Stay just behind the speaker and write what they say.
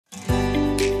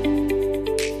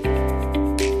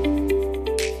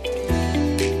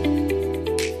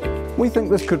We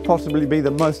think this could possibly be the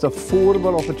most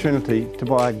affordable opportunity to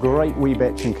buy a great wee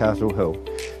batch in Castle Hill.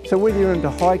 So whether you're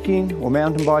into hiking or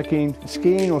mountain biking,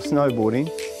 skiing or snowboarding,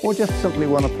 or just simply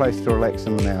want a place to relax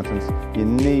in the mountains, you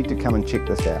need to come and check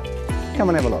this out. Come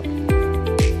and have a look.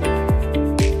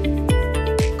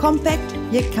 Compact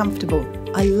yet comfortable.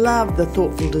 I love the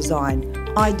thoughtful design,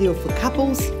 ideal for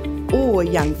couples or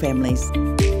young families.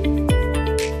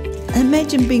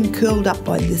 Imagine being curled up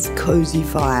by this cosy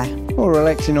fire. Or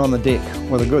relaxing on the deck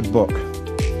with a good book.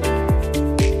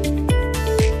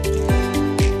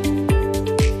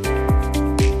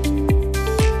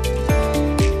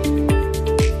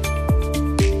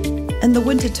 In the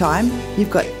winter time, you've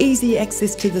got easy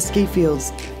access to the ski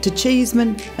fields, to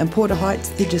Cheeseman and Porter Heights.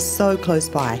 They're just so close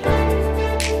by.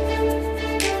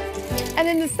 And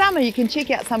in the summer, you can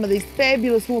check out some of these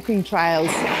fabulous walking trails.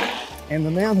 And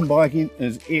the mountain biking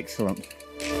is excellent.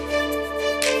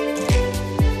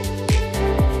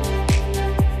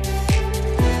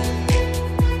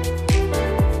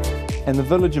 And the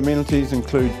village amenities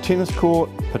include tennis court,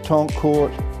 petanque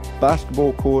court,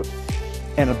 basketball court,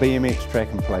 and a BMX track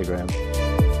and playground.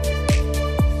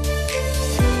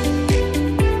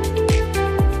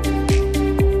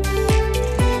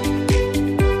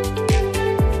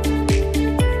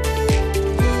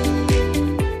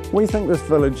 We think this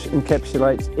village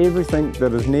encapsulates everything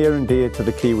that is near and dear to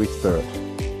the Kiwi spirit,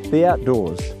 the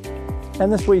outdoors.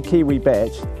 And this wee Kiwi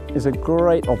batch is a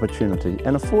great opportunity,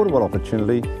 an affordable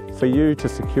opportunity for you to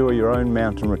secure your own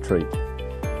mountain retreat.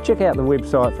 Check out the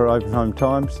website for open home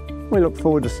times. We look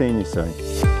forward to seeing you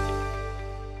soon.